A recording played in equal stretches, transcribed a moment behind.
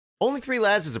Only Three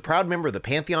Lads is a proud member of the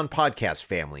Pantheon podcast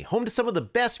family, home to some of the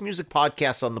best music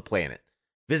podcasts on the planet.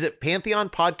 Visit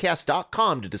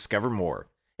pantheonpodcast.com to discover more.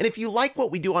 And if you like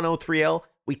what we do on O3L,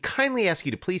 we kindly ask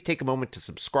you to please take a moment to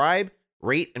subscribe,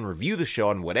 rate, and review the show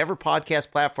on whatever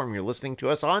podcast platform you're listening to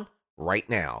us on right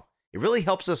now. It really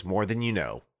helps us more than you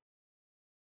know.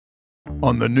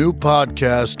 On the new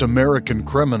podcast, American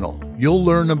Criminal, you'll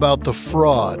learn about the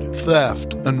fraud,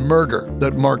 theft, and murder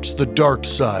that marks the dark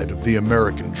side of the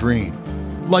American dream.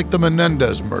 Like the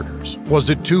Menendez murders. Was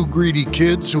it two greedy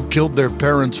kids who killed their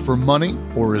parents for money,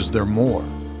 or is there more?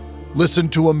 Listen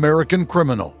to American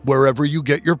Criminal wherever you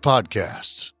get your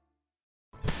podcasts.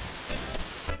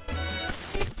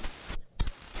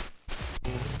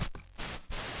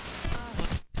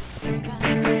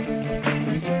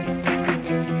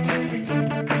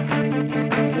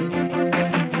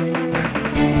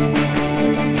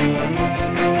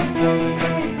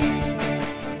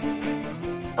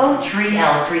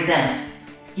 O3L presents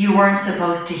You Weren't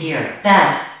Supposed to Hear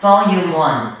That, Volume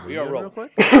 1. We are real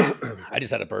quick. I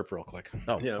just had a burp real quick.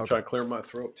 Oh, yeah, I'm trying to clear my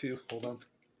throat too. Hold on.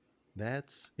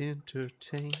 That's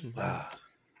entertaining.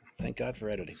 Thank God for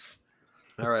editing.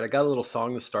 All right, I got a little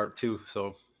song to start too,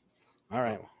 so all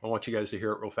right, I want you guys to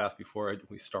hear it real fast before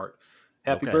we start.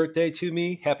 Happy birthday to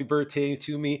me. Happy birthday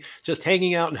to me. Just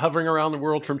hanging out and hovering around the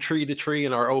world from tree to tree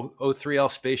in our O3L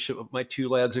spaceship with my two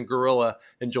lads and gorilla,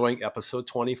 enjoying episode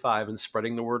 25 and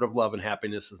spreading the word of love and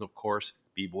happiness. And of course,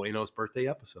 B Bueno's birthday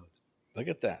episode. Look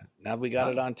at that. Now we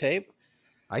got it on tape.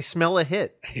 I smell a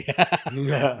hit.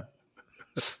 Yeah.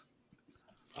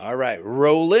 All right.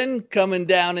 Rolling, coming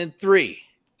down in 3,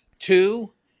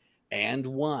 2, and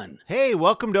 1. Hey,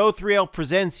 welcome to O3L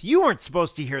Presents You Weren't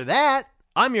Supposed to Hear That.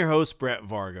 I'm your host, Brett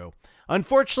Vargo.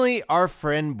 Unfortunately, our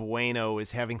friend Bueno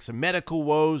is having some medical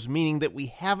woes, meaning that we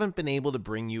haven't been able to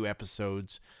bring you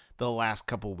episodes the last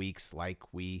couple weeks like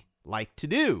we like to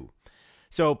do.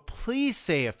 So please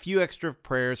say a few extra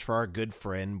prayers for our good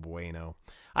friend Bueno.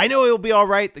 I know he'll be all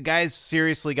right. The guy's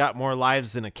seriously got more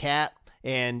lives than a cat.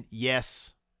 And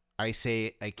yes, I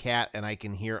say a cat, and I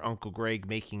can hear Uncle Greg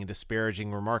making a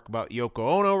disparaging remark about Yoko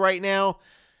Ono right now.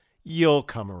 You'll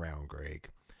come around, Greg.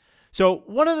 So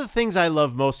one of the things I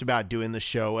love most about doing the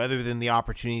show, other than the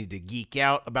opportunity to geek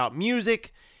out about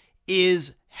music,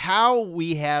 is how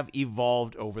we have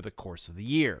evolved over the course of the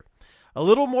year. A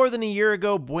little more than a year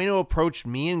ago, Bueno approached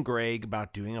me and Greg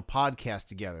about doing a podcast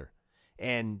together.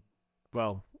 And,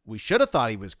 well, we should have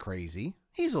thought he was crazy.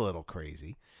 He's a little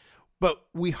crazy. But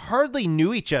we hardly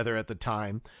knew each other at the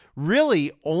time,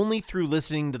 really only through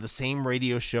listening to the same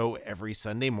radio show every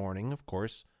Sunday morning, of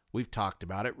course. We've talked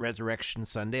about it, Resurrection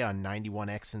Sunday on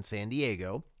 91X in San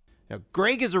Diego. Now,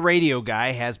 Greg is a radio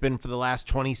guy, has been for the last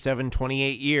 27,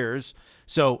 28 years,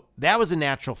 so that was a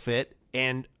natural fit,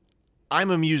 and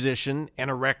I'm a musician and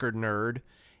a record nerd,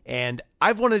 and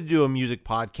I've wanted to do a music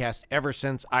podcast ever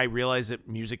since I realized that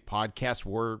music podcasts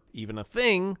were even a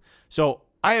thing, so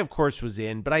I, of course, was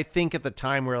in, but I think at the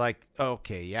time we were like,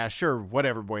 okay, yeah, sure,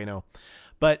 whatever, Bueno.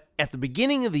 But at the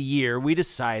beginning of the year, we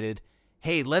decided,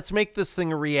 hey, let's make this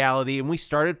thing a reality, and we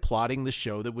started plotting the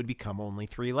show that would become Only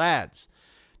Three Lads.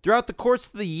 Throughout the course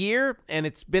of the year, and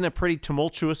it's been a pretty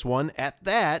tumultuous one at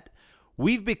that,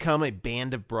 we've become a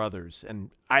band of brothers, and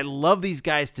I love these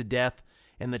guys to death,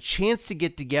 and the chance to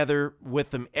get together with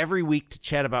them every week to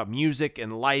chat about music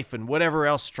and life and whatever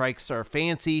else strikes our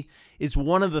fancy is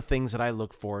one of the things that I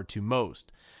look forward to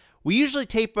most. We usually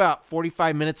tape about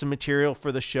 45 minutes of material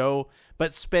for the show,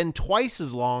 but spend twice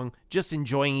as long just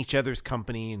enjoying each other's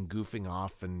company and goofing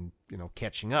off and,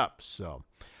 catching up. So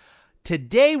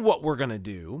today what we're going to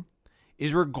do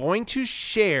is we're going to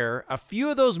share a few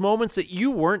of those moments that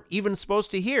you weren't even supposed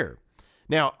to hear.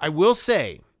 Now, I will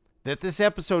say that this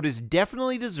episode is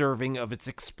definitely deserving of its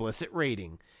explicit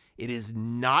rating. It is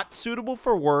not suitable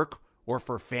for work or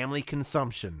for family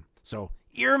consumption. So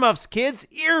earmuffs, kids,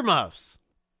 earmuffs.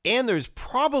 And there's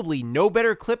probably no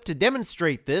better clip to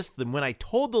demonstrate this than when I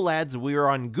told the lads we were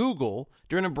on Google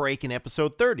during a break in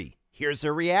episode 30. Here's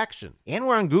their reaction. And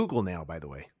we're on Google now, by the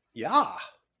way. Yeah.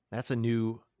 That's a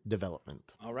new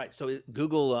development. All right. So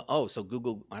Google, so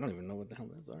Google, I don't even know what the hell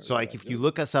that is. So like if you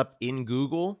look us up in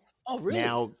Google, really?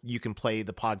 Now you can play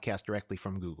the podcast directly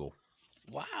from Google.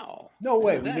 Wow. No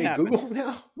way. We That made happened. Google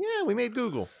now? Yeah, we made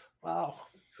Google. Wow.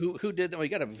 Who did that? We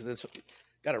got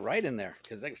to write in there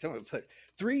because someone put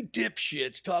 3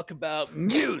 dipshits talk about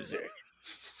music.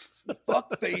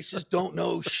 Fuck faces don't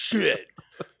know shit.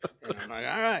 And I'm like,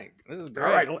 all right, this is great.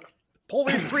 All right, pull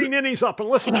these 3 ninnies up and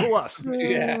listen to us.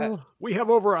 Yeah. We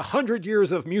have over 100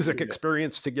 years of music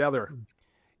experience together.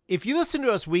 If you listen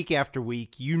to us week after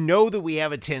week, you know that we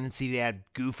have a tendency to add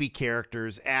goofy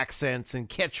characters, accents, and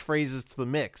catchphrases to the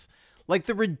mix. Like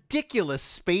the ridiculous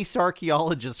space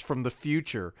archaeologists from the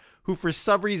future who for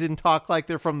some reason talk like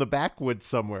they're from the backwoods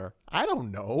somewhere. I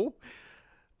don't know.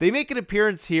 They make an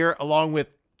appearance here along with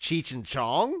Cheech and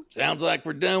Chong. Sounds like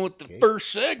we're done with the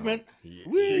first segment.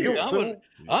 Woo,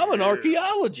 I'm an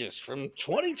archaeologist from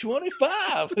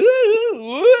 2025.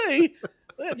 Woo,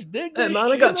 let's dig this. Hey,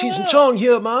 man, I got Cheech and Chong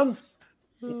here, man.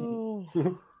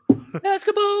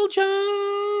 Basketball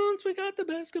Jones. We got the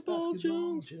Basketball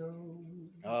Jones.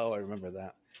 Oh, I remember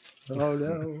that. Oh,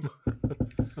 no.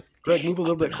 Greg, move a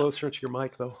little bit closer to your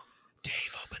mic, though.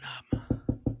 Dave, open up.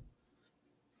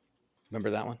 Remember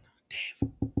that one?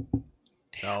 Dave.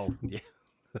 Oh, yeah.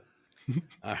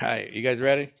 All right. You guys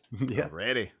ready? Yeah.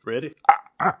 Ready.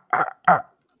 I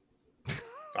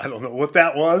don't know what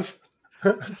that was.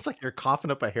 It's like you're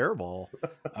coughing up a hairball.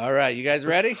 All right. You guys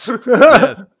ready?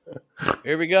 Yes.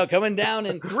 Here we go. Coming down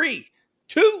in 3,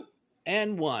 2,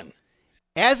 and 1.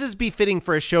 As is befitting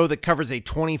for a show that covers a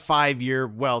 25-year,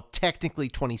 well, technically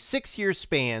 26-year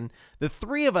span, the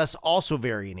three of us also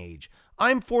vary in age.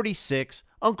 I'm 46,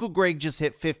 Uncle Greg just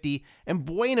hit 50, and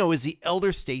Bueno is the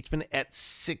elder statesman at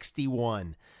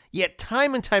 61. Yet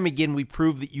time and time again we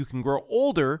prove that you can grow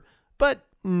older, but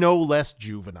no less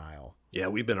juvenile. Yeah,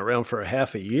 we've been around for a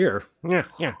half a year.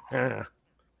 Yeah.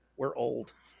 We're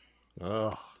old.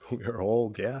 Oh, we're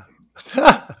old, yeah.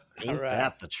 Ain't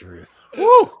that the truth?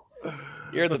 Woo!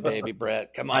 You're the baby,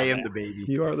 Brett. Come on. I am man. the baby.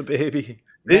 You are the baby.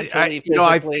 Mentally,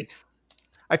 physically.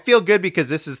 I feel good because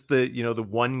this is the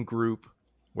one group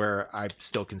where I'm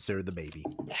still considered the baby.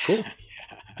 Cool.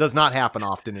 Does not happen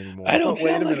often anymore. I don't Oh,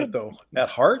 wait a sound like minute, though. At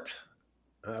heart?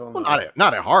 I don't know. Well,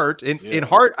 not at heart. In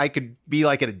heart, I could be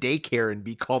like at a daycare and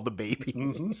be called the baby.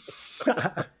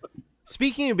 Mhm.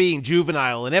 Speaking of being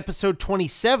juvenile, in episode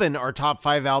 27, our top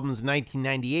 5 albums in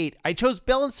 1998, I chose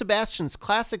Belle and Sebastian's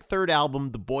classic third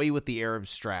album, The Boy with the Arab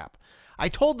Strap. I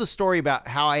told the story about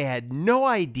how I had no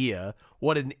idea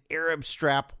what an Arab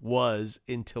strap was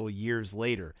until years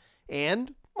later.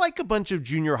 And, like a bunch of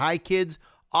junior high kids,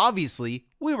 obviously,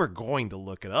 we were going to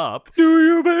look it up. Do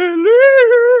you believe?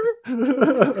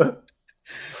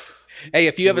 Hey,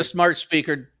 if you have a smart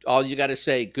speaker, all you got to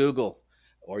say, Google,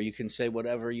 or you can say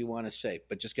whatever you want to say,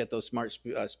 but just get those smart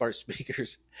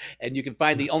speakers. And you can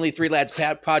find the Only Three Lads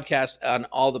podcast on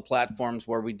all the platforms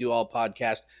where we do all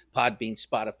podcasts: Podbean,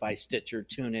 Spotify, Stitcher,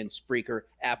 TuneIn, Spreaker,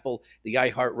 Apple, the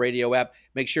iHeartRadio app.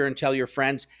 Make sure and tell your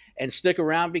friends and stick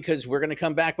around because we're going to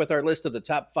come back with our list of the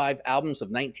top 5 albums of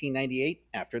 1998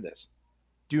 after this.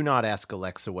 Do not ask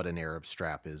Alexa what an Arab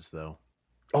strap is, though.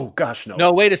 Oh, gosh, no.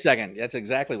 No, wait a second. That's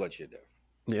exactly what you do.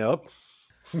 Yep.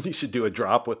 You should do a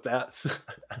drop with that.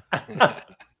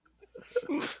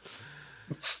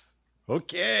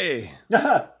 Okay.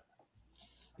 Now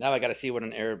I got to see what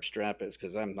an Arab strap is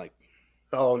because I'm like,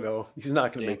 Oh, no. He's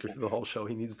not going to make it through the whole show.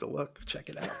 He needs to look. Check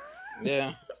it out.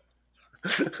 yeah.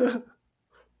 I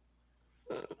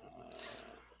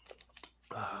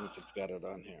think it's got it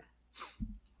on here.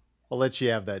 I'll let you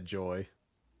have that joy.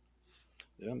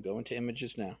 Yeah, I'm going to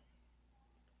images now.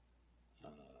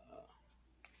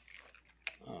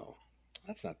 Oh,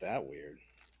 that's not that weird.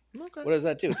 Okay. What does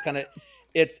that do? It's kind of,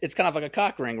 it's kind of like a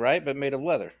cock ring, right? But made of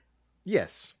leather.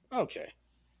 Yes. Okay.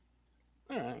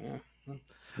 All right. Yeah.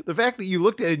 The fact that you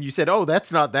looked at it and you said, "Oh,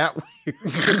 that's not that weird."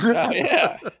 Oh,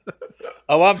 yeah.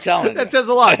 Oh, I'm telling you. That says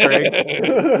a lot, Greg.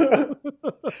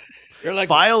 You're like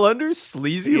File under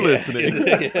sleazy listening.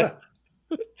 Yeah.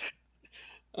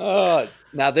 Oh,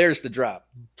 now there's the drop.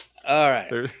 All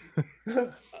right.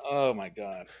 Oh my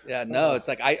God. Yeah. No, it's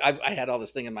like I had all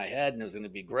this thing in my head and it was going to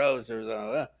be gross. There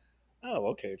was oh,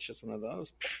 okay. It's just one of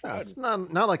those. No, it's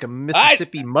not like a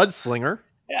Mississippi mudslinger.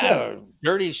 Yeah,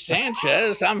 Dirty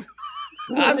Sanchez.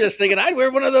 I'm just thinking I'd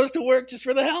wear one of those to work just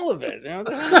for the hell of it. You know,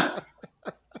 I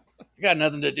got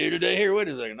nothing to do today. Here, wait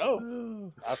a second.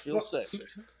 Oh, I feel sexy.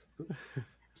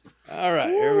 All right,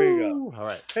 here we go. All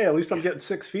right. Hey, at least I'm getting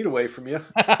 6 feet away from you.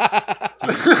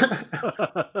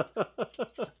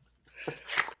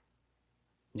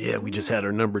 Yeah, we just had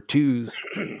our number 2s.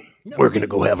 We're going to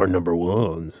go have our number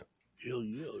 1s. Hell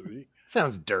yeah, right?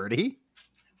 Sounds dirty.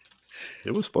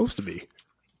 It was supposed to be.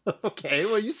 Okay,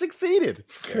 well, you succeeded.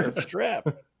 Arab strap.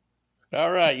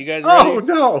 All right, you guys ready? Oh,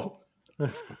 no. Oh.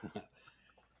 Oh.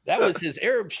 That was his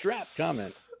Arab strap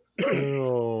comment.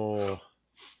 Oh.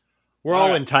 We're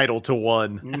all entitled to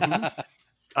one. Mm-hmm.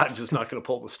 I'm just not going to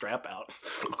pull the strap out.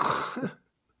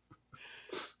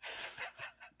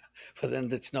 But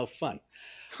then it's no fun.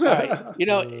 All right. You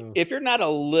know, if you're not a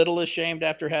little ashamed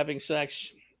after having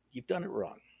sex, you've done it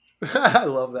wrong. I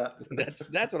love that.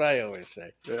 That's what I always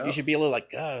say. Yeah. You should be a little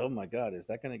like, God, oh my God, is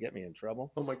that going to get me in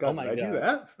trouble? Oh my God, did I do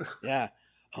that? Yeah.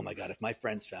 Oh my God, if my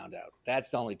friends found out, that's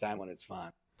the only time when it's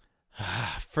fun.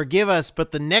 Forgive us,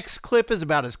 but the next clip is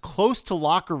about as close to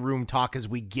locker room talk as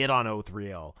we get on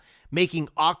O3L, making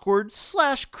awkward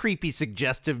 / creepy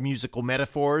suggestive musical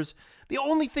metaphors. The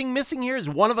only thing missing here is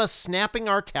one of us snapping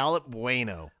our towel at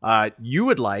Bueno. You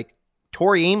would like,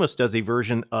 Tori Amos does a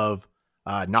version of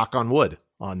Knock on Wood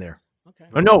on there. Okay.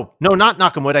 Oh, no, not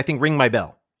Knock on Wood. I think Ring My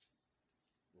Bell.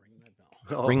 Ring my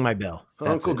bell. Oh, Ring My Bell.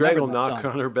 That's Uncle it. Greg will Remember that knock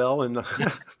song. on her bell and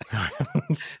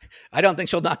I don't think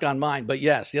she'll knock on mine, but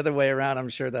yes, the other way around, I'm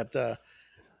sure that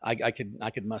I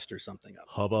could muster something up.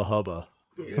 Hubba hubba.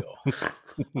 Yeah.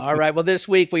 All right. Well, this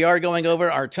week we are going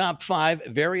over our top 5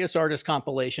 various artist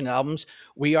compilation albums.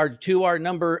 We are to our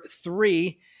number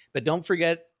 3, but don't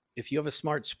forget, if you have a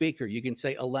smart speaker, you can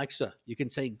say Alexa, you can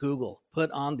say Google,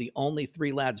 put on the Only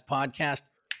 3 Lads podcast,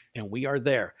 and we are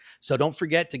there. So don't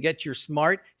forget to get your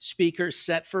smart speakers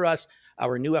set for us.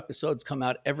 Our new episodes come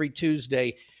out every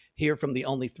Tuesday here from the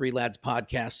Only 3 Lads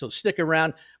podcast. So stick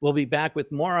around. We'll be back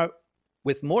with more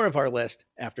of our list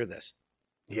after this.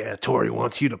 yeah, Tori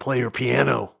wants you to play her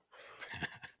piano.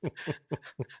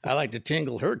 I like to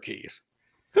tingle her keys.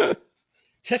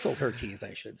 Tickle her keys,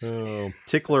 I should say. Oh,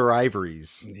 Tickler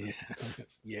Ivories. Yeah.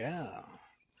 Yeah.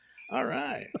 All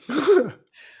right.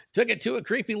 Took it to a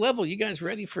creepy level. You guys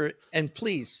ready for it? And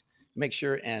please make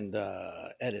sure and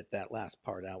edit that last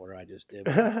part out where I just did.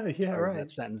 Yeah, right.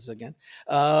 That sentence again.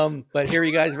 But here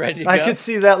you guys ready to I go? could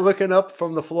see that looking up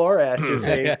from the floor at you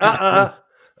saying,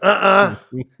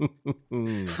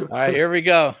 Hmm. All right, here we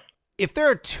go. If there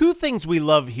are 2 things we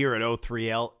love here at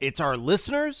O3L, it's our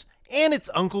listeners and it's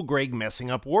Uncle Greg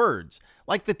messing up words.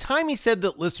 Like the time he said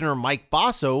that listener Mike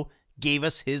Basso gave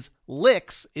us his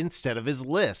licks instead of his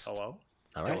list. Hello?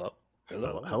 All right. Hello.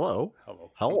 Hello. Hello?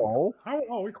 Hello.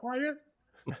 Oh, we quiet?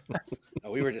 I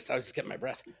was just getting my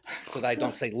breath so that I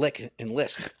don't say lick and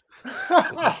list.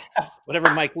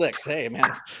 Whatever Mike licks. Hey,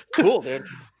 man. Cool, dude.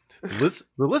 The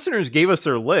listeners gave us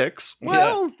their licks.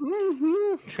 Well,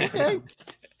 okay.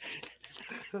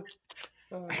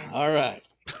 All right.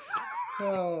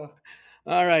 oh.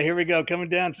 All right, here we go. Coming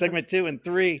down, segment 2 in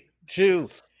 3, 2,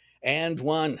 and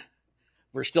 1.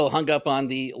 We're still hung up on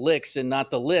the licks and not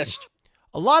the list.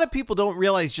 A lot of people don't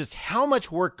realize just how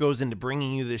much work goes into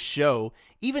bringing you this show,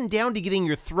 even down to getting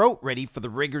your throat ready for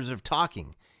the rigors of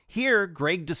talking. Here,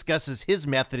 Greg discusses his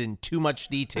method in too much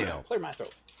detail. Clear my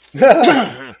throat.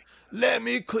 Let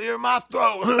me clear my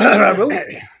throat.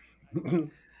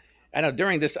 I know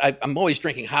during this, I'm always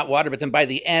drinking hot water, but then by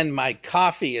the end, my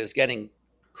coffee is getting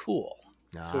cool.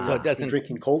 So it doesn't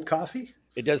drinking cold coffee?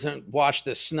 It doesn't wash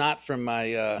the snot from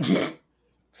my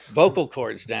vocal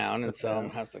cords down, and so I'm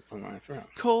gonna have to clear my throat.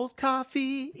 Cold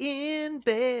coffee in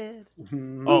bed.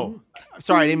 Oh,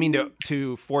 sorry, I didn't mean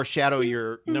to foreshadow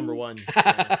your number 1.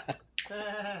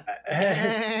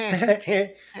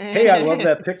 Hey, I love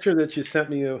that picture that you sent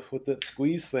me with that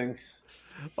squeeze thing.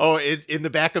 Oh, in the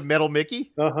back of Metal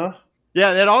Mickey? Uh-huh.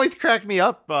 Yeah, that always cracked me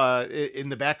up in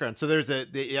the background. So there's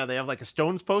they have like a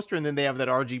Stones poster, and then they have that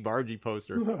RG Bargy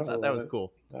poster. That was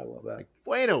cool. I love that.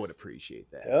 Bueno would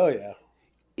appreciate that. Oh, yeah.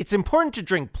 It's important to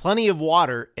drink plenty of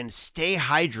water and stay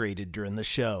hydrated during the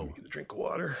show. Get a drink of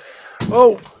water.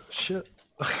 Oh, shit.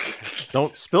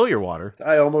 Don't spill your water.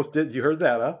 I almost did. You heard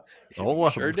that, huh? Oh,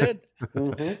 well. Sure did.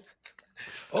 Mm-hmm.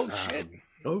 Oh shit!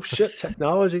 Oh, shit.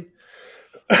 Technology.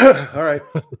 All right.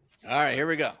 All right, here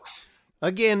we go.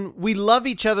 Again, we love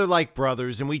each other like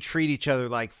brothers and we treat each other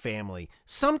like family.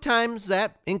 Sometimes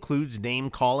that includes name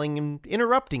calling and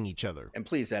interrupting each other. And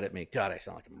please edit me. God, I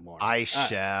sound like a moron. I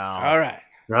shall. All right.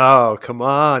 Oh, come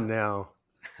on now.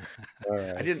 All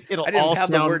right. I didn't It'll have all the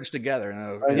sound- words together.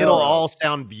 No, I know. It'll all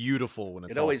sound beautiful when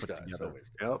it's it always all put does. together.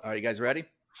 Always does. Yep. All right, you guys ready?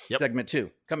 Yep. Segment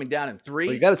 2 coming down in 3.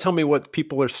 Well, you got to tell me what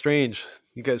people are strange.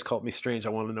 You guys called me strange. I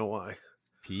want to know why.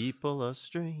 People are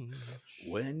strange.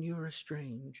 When you're a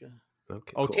stranger.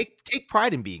 Okay. Oh, cool. take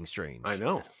pride in being strange. I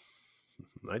know.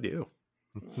 I do.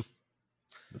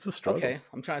 It's a struggle. Okay,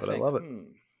 I'm trying to but I think. love it.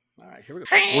 All right, here we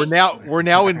go. We're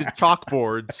now into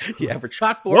chalkboards. Yeah, for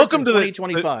chalkboards. Welcome to the-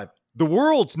 2025. The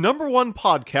world's #1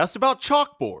 podcast about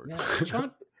chalkboard.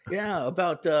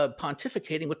 About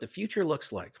pontificating what the future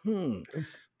looks like.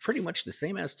 Pretty much the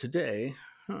same as today.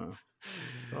 Huh.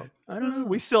 I don't know.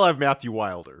 We still have Matthew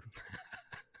Wilder.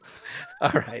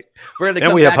 All right, we're going to And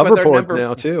come we have back with our hoverboards number.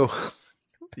 now, too.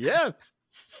 Yes.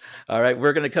 All right,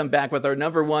 we're going to come back with our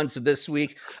number 1s this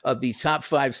week of the top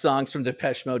 5 songs from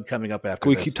Depeche Mode coming up after Can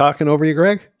we this. keep talking over you,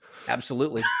 Greg?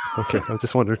 Absolutely. Okay, I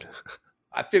just wondered.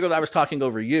 I figured I was talking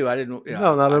over you. I didn't.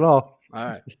 No, not at all. All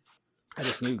right. I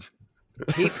just knew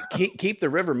keep the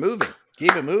river moving.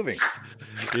 Keep it moving.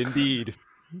 Indeed.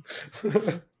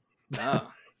 No.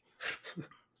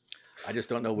 I just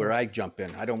don't know where I jump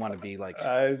in. I don't want to be like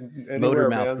Anywhere, Motor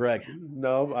Mouth man. Greg.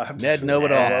 No, Ned know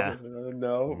it all.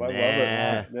 No, I love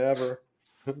it. Never,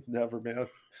 never, man.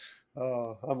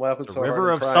 Oh, I'm laughing The so river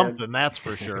hard. of something, that's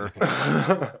for sure.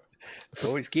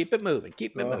 Always keep it moving.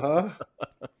 Keep it moving.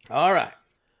 All right.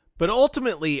 But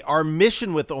ultimately, our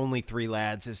mission with Only Three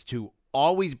Lads is to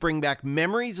always bring back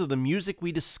memories of the music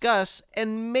we discuss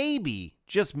and maybe,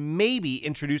 just maybe,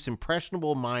 introduce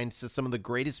impressionable minds to some of the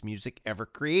greatest music ever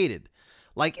created.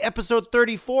 Like episode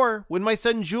 34, when my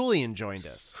son Julian joined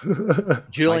us.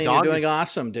 Julian, you're doing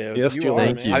awesome, dude. Yes,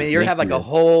 Julian. Thank you. I mean, you have like a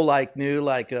whole like new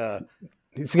like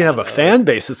He's gonna have a fan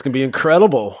base. It's gonna be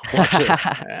incredible. Watch this.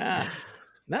 yeah.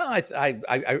 No,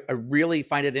 I really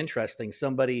find it interesting.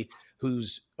 Somebody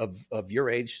who's of your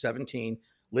age, 17,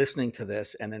 listening to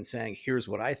this and then saying, "Here's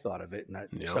what I thought of it," and that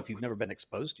stuff you've never been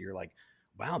exposed to. You're like,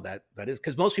 "Wow, that is,"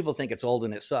 because most people think it's old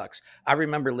and it sucks. I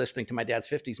remember listening to my dad's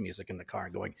 50s music in the car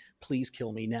and going, "Please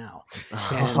kill me now."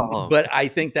 But I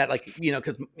think that like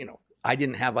because I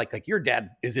didn't have like your dad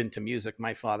is into music.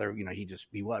 My father,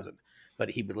 he wasn't, but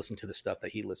he would listen to the stuff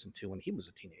that he listened to when he was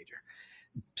a teenager.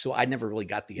 So I never really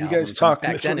got the You albums. guys talk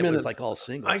back for a then. It was minute. like all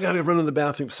singles. I gotta run to the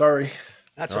bathroom. Sorry.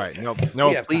 That's all right. okay. No,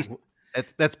 We have please. time.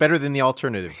 That's better than the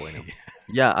alternative, Bueno.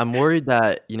 Yeah, I'm worried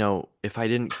that, if I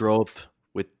didn't grow up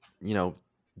with,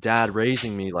 dad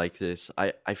raising me like this,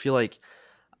 I feel like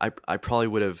I probably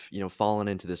would have, fallen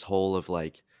into this hole of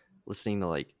like listening to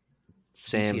like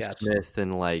Sam BTS. Smith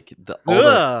and like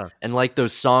Ugh. and like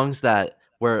those songs that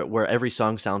where every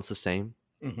song sounds the same.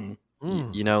 Mhm.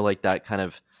 Like that kind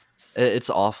of it's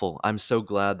awful. I'm so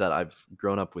glad that I've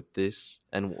grown up with this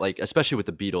and like especially with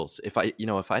the Beatles. If I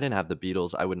didn't have the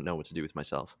Beatles, I wouldn't know what to do with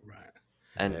myself. Right.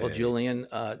 And Well, Julian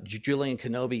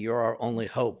Kenobi, you're our only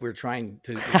hope. We're trying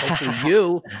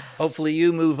to hopefully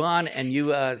you move on and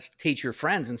you teach your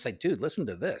friends and say, dude, listen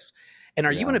to this. And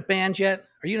are you in a band yet?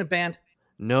 Are you in a band?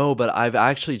 No, but I've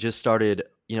actually just started,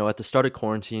 at the start of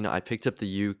quarantine, I picked up the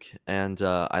uke and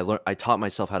I taught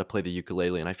myself how to play the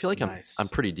ukulele, and I feel like Nice. I'm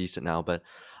pretty decent now, but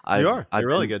You're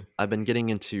really good. I've been getting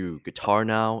into guitar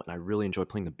now, and I really enjoy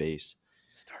playing the bass.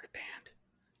 Start a band.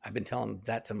 I've been telling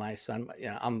that to my son.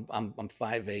 I'm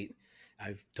 5'8".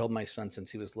 I've told my son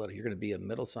since he was little, you're going to be a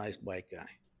middle-sized white guy.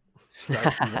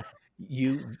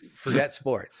 You forget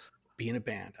sports. Be in a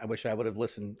band. I wish I would have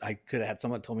listened. I could have had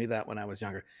someone told me that when I was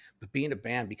younger. But be in a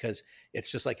band because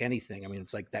it's just like anything. I mean,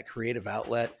 it's like that creative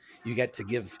outlet. You get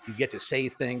to say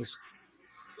things.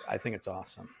 I think it's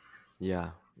awesome.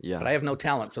 Yeah. But I have no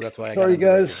talent, so that's why. Sorry,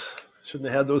 guys. Shouldn't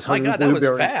have had those. My 100 God, that was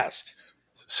blueberries. fast.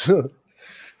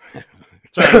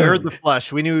 Sorry, we heard the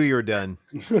flush. We knew you were done.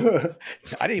 I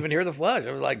didn't even hear the flush.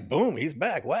 I was like, boom, he's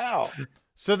back. Wow.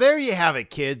 So there you have it,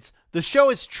 kids. The show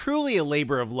is truly a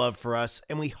labor of love for us,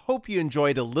 and we hope you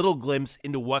enjoyed a little glimpse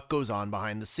into what goes on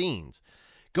behind the scenes.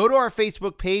 Go to our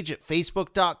Facebook page at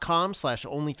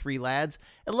facebook.com/only3lads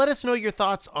and let us know your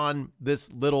thoughts on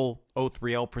this little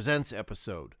O3L Presents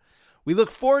episode. We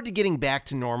look forward to getting back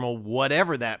to normal,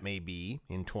 whatever that may be,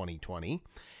 in 2020.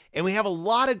 And we have a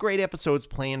lot of great episodes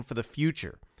planned for the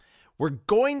future. We're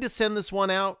going to send this one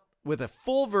out with a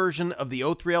full version of the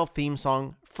O3L theme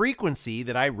song, Frequency,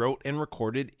 that I wrote and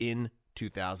recorded in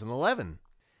 2011.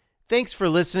 Thanks for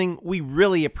listening. We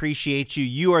really appreciate you.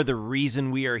 You are the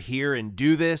reason we are here and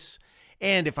do this.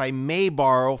 And if I may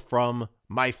borrow from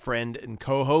my friend and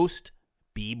co-host,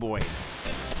 B-Boy.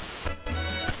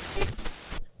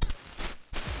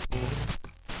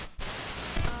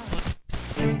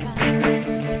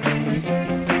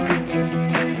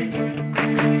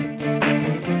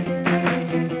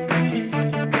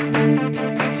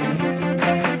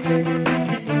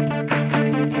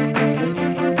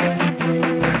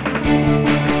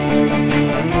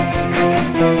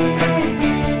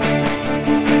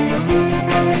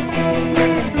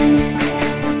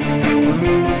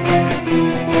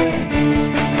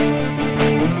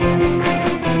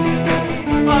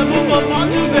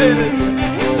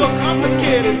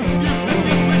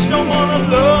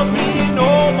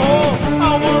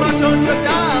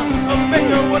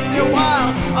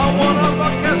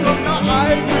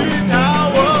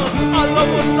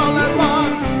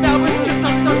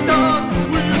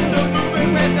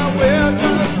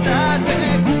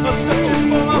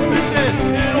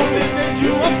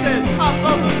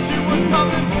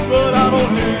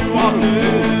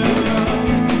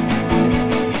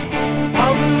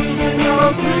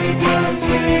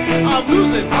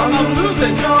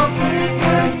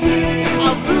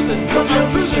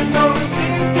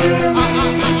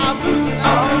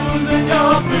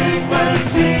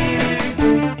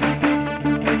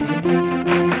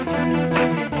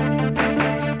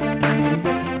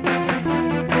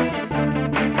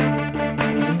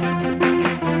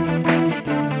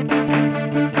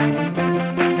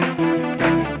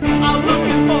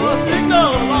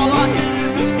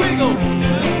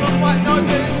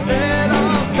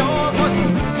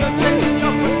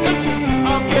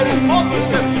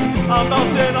 I'm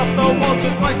bouncing off the walls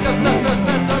just like a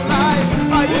satellite.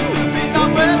 I used to be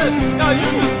dominated, now you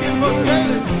just get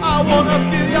frustrated. I wanna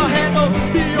feel your handle,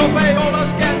 be obey all the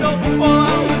scandal. Or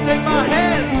I will take my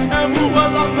hand and move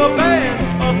along the band.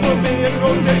 Or put me in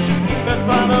rotation, let's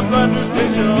find a brand new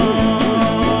station.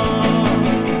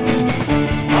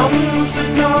 I'm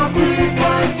losing your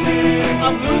frequency.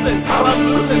 I'm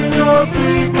losing your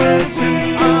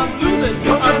frequency. I'm losing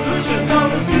your transmissions on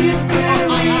the sea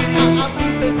clearly.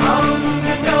 I'm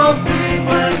losing your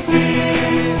frequency.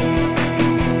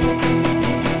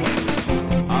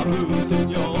 I'm losing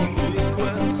your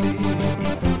frequency.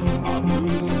 I'm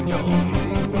losing your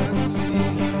frequency.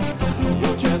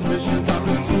 Your transmissions are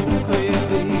receiving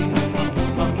clearly.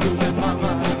 I'm losing my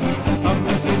mind. I'm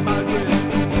losing my grip.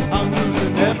 I'm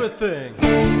losing everything.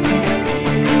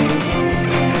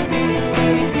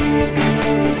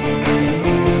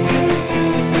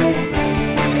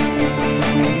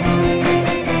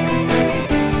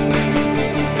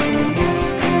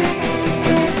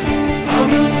 I'm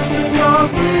losing your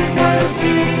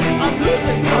frequency.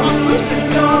 I'm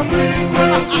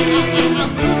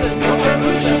losing your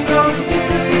transmissions on the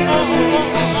ceiling.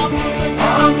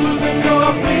 I'm losing your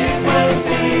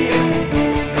frequency.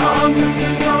 I'm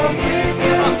losing your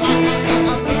frequency.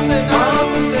 I'm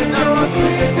losing your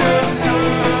frequency.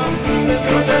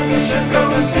 Your transmissions on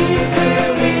the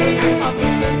ceiling.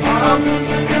 I'm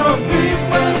losing your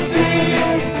frequency.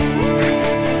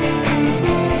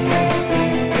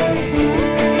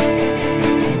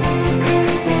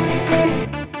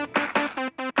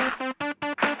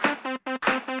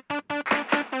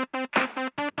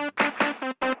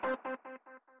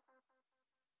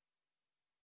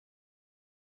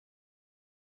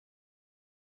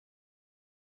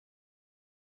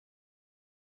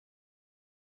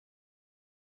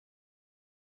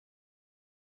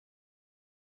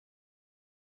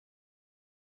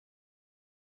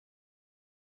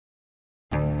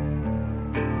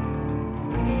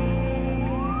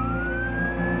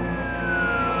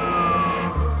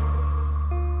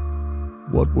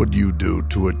 What would you do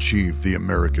to achieve the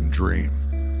American dream?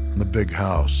 The big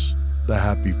house, the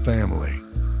happy family,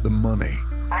 the money.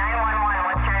 911,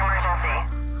 what's your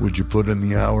emergency? Would you put in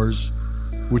the hours?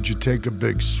 Would you take a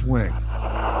big swing?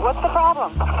 What's the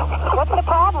problem? What's the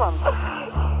problem?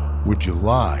 Would you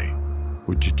lie?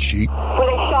 Would you cheat? Would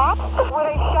I shop? Would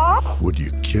I shop? Would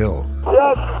you kill?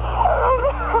 Yes.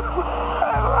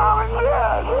 My mom and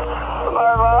dad.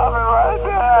 My mom is right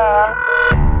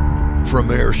there. From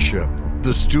Airship,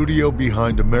 the studio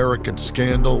behind American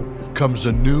Scandal, comes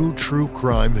a new true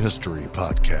crime history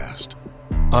podcast.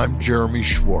 I'm Jeremy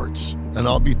Schwartz, and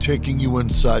I'll be taking you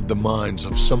inside the minds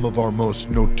of some of our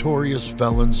most notorious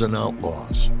felons and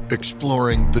outlaws,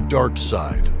 exploring the dark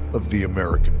side of the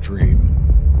American dream.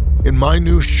 In my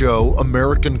new show,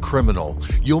 American Criminal,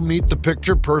 you'll meet the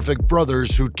picture-perfect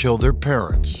brothers who'd kill their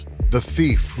parents, the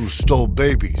thief who stole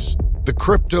babies, the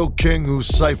crypto king who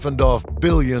siphoned off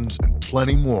billions, and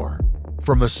plenty more.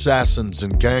 From assassins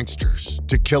and gangsters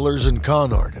to killers and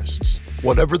con artists.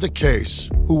 Whatever the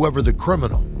case, whoever the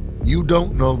criminal, you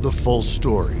don't know the full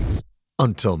story.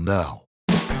 Until now.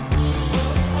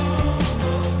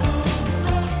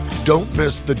 Don't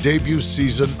miss the debut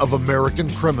season of American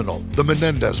Criminal, The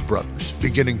Menendez Brothers,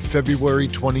 beginning February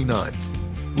 29th.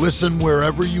 Listen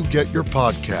wherever you get your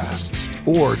podcasts,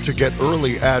 or to get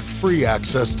early ad-free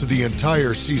access to the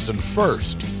entire season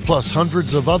first, plus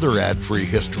hundreds of other ad-free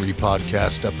history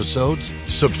podcast episodes,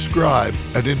 subscribe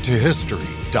at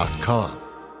intohistory.com.